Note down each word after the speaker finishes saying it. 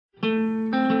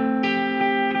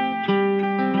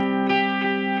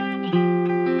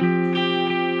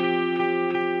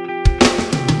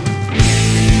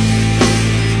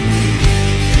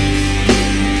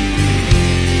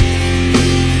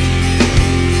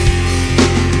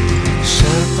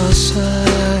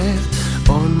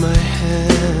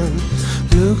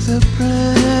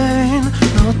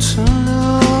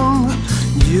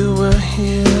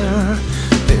here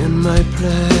in my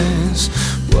place,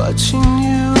 watching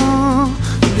you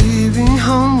leaving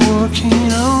home,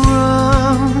 walking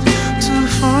around to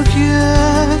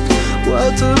forget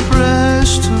what the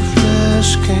flesh to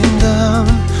flesh came down,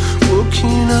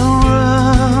 walking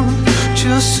around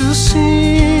just to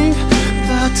see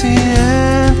that the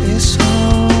end is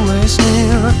always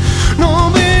near.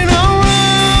 No being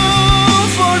around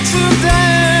for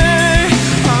today,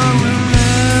 I will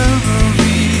never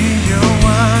be your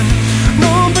one.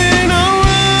 No being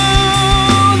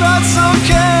around, that's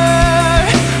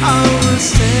okay, I will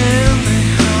stand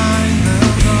behind the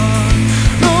door.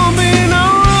 No being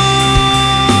around,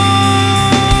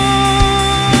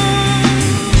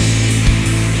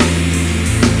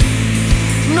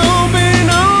 no being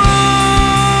around.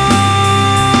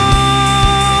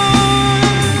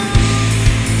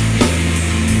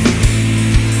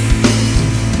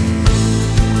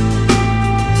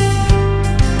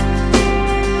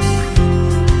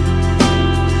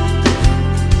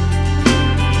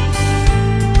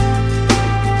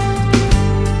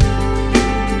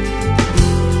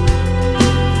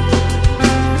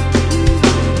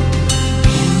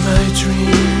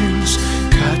 Dreams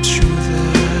got you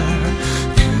there.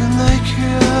 Good night,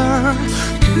 care.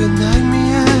 Good night, me.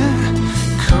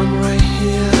 Come right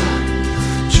here,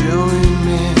 join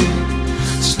me,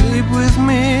 sleep with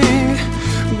me,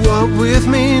 walk with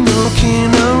me,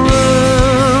 knocking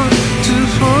around to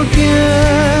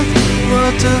forget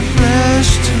what the flesh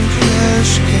to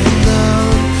flesh came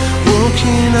down,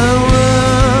 walking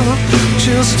around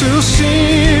just to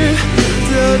see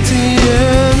that the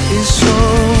end is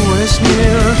always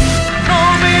near.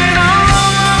 Moving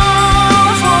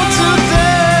around for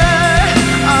today,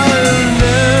 I'll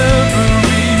never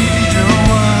be your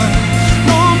one.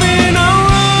 Moving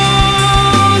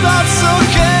around, that's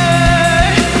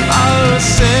okay, I'll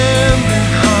stand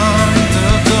behind the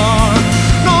door.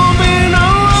 Moving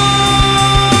around,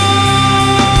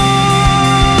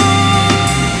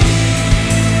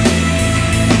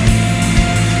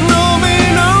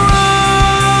 moving around.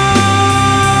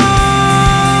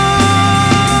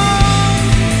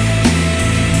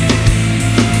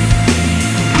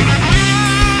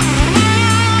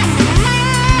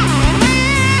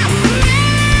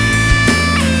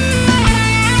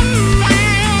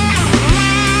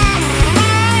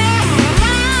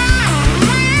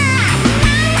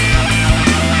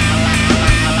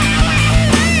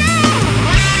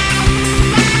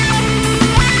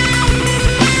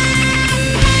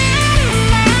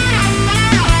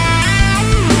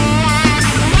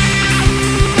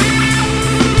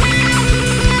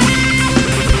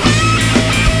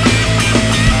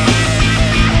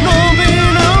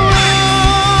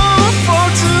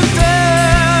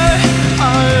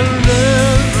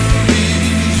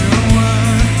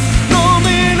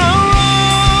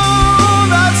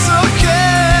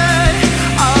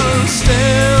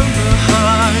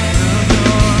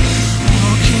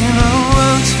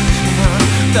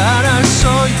 That I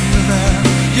saw you there,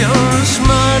 your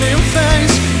smiling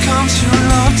face comes your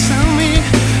love to me.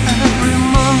 Every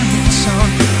morning sun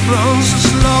runs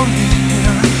so slowly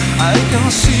here. I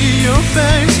can see your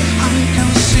face, I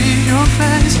can see your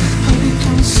face, I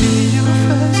can see your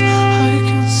face.